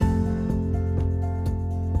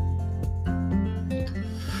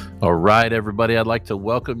All right, everybody, I'd like to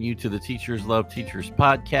welcome you to the Teachers Love Teachers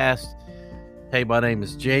podcast. Hey, my name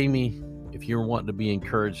is Jamie. If you're wanting to be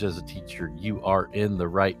encouraged as a teacher, you are in the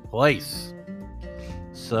right place.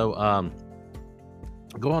 So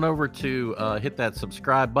go on over to hit that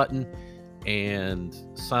subscribe button and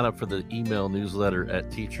sign up for the email newsletter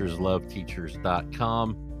at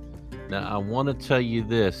teachersloveteachers.com. Now, I want to tell you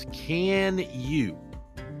this. Can you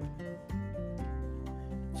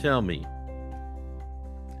tell me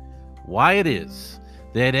why it is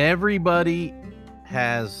that everybody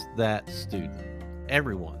has that student?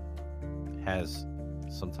 Everyone has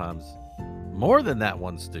sometimes more than that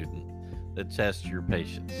one student that tests your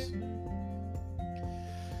patience.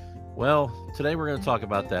 Well, today we're going to talk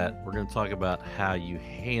about that. We're going to talk about how you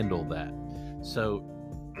handle that. So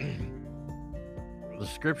the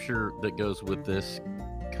scripture that goes with this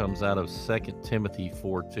comes out of 2 Timothy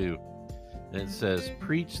 4:2. And it says,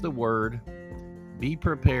 preach the word, be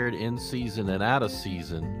prepared in season and out of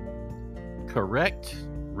season, correct,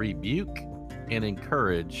 rebuke, and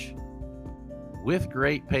encourage with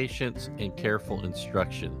great patience and careful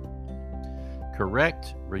instruction.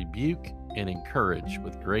 Correct, rebuke, and encourage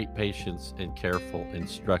with great patience and careful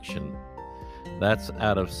instruction. That's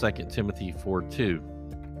out of 2 Timothy 4:2.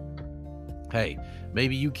 Hey,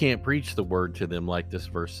 maybe you can't preach the word to them like this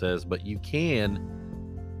verse says, but you can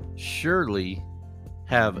surely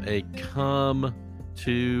have a come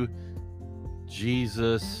to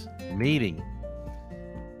Jesus meeting.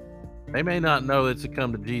 They may not know it's a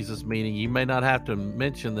come to Jesus meeting. You may not have to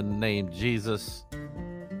mention the name Jesus,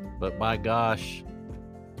 but by gosh,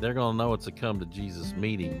 they're going to know it's a come to Jesus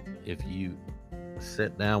meeting if you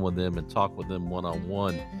sit down with them and talk with them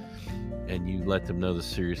one-on-one and you let them know the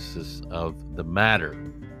seriousness of the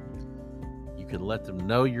matter. You can let them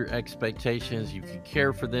know your expectations. You can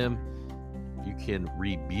care for them. You can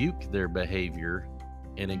rebuke their behavior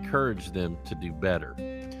and encourage them to do better.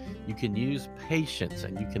 You can use patience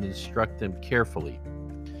and you can instruct them carefully.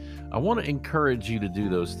 I want to encourage you to do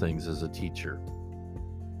those things as a teacher.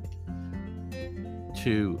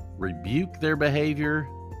 To rebuke their behavior,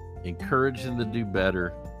 encourage them to do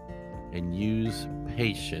better, and use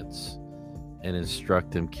patience and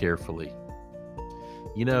instruct them carefully.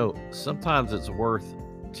 You know, sometimes it's worth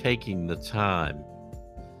taking the time.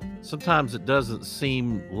 Sometimes it doesn't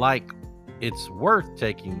seem like it's worth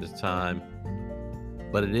taking the time,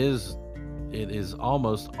 but it is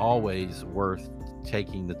almost always worth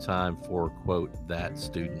taking the time for, quote, that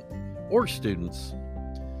student or students.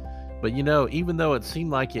 But you know, even though it seemed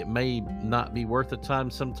like it may not be worth the time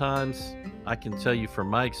sometimes, I can tell you from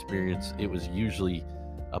my experience, it was usually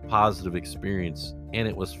a positive experience and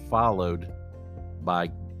it was followed by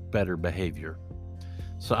better behavior.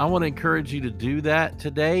 So I want to encourage you to do that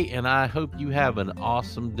today, and I hope you have an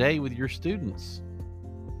awesome day with your students.